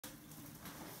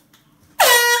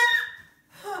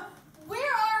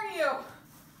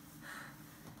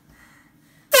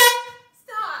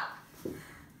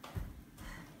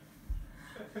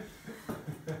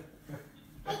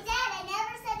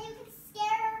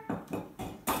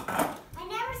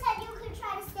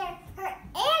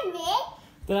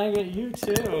Did I get you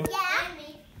too? Yeah.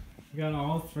 You got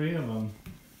all 3 of them.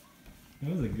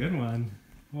 That was a good one.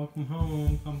 Welcome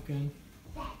home, Pumpkin.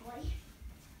 Bad boy.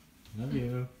 Love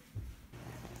you.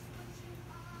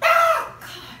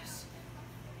 Gosh.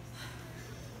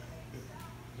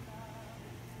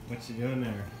 What you doing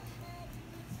there?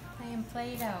 Playing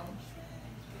Play-Doh.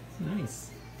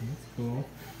 Nice. That's cool.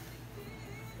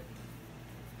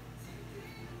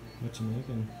 What you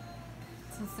making?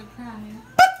 It's a surprise.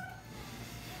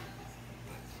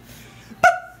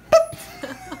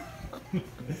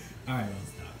 Alright, let's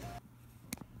stop.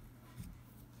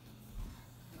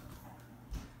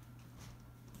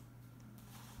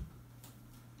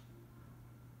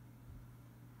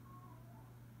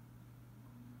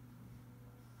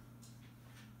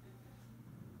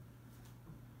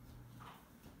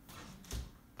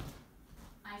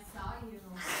 I saw you.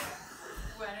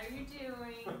 What are you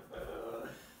doing?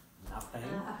 Nothing.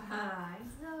 I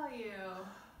saw you.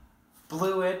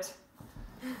 Blew it.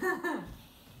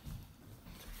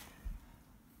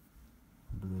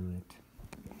 Blew it.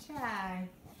 Try.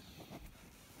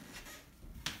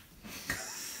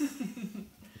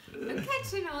 I'm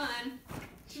catching on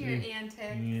to your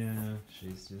antics. Yeah,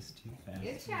 she's just too fast.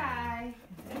 Good try.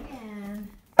 Again.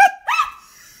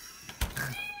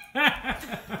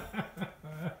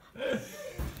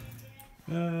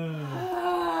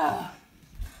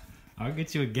 I'll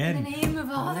get you In again. the name of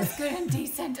all that's good and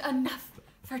decent, enough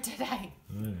for today.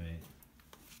 Alright.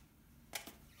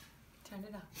 Turn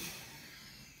it up.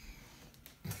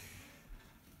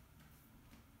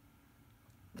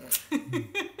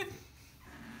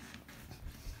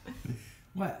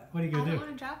 What? What are you I gonna don't do?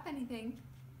 want to drop anything.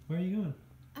 Where are you going?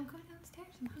 I'm going downstairs.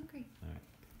 I'm hungry.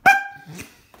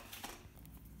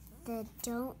 The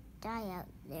don't die out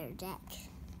there deck.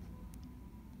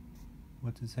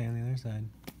 What's it say on the other side?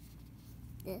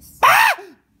 This.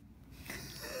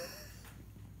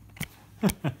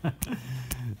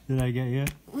 Did I get you?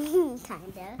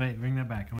 Kind of. Wait, bring that back.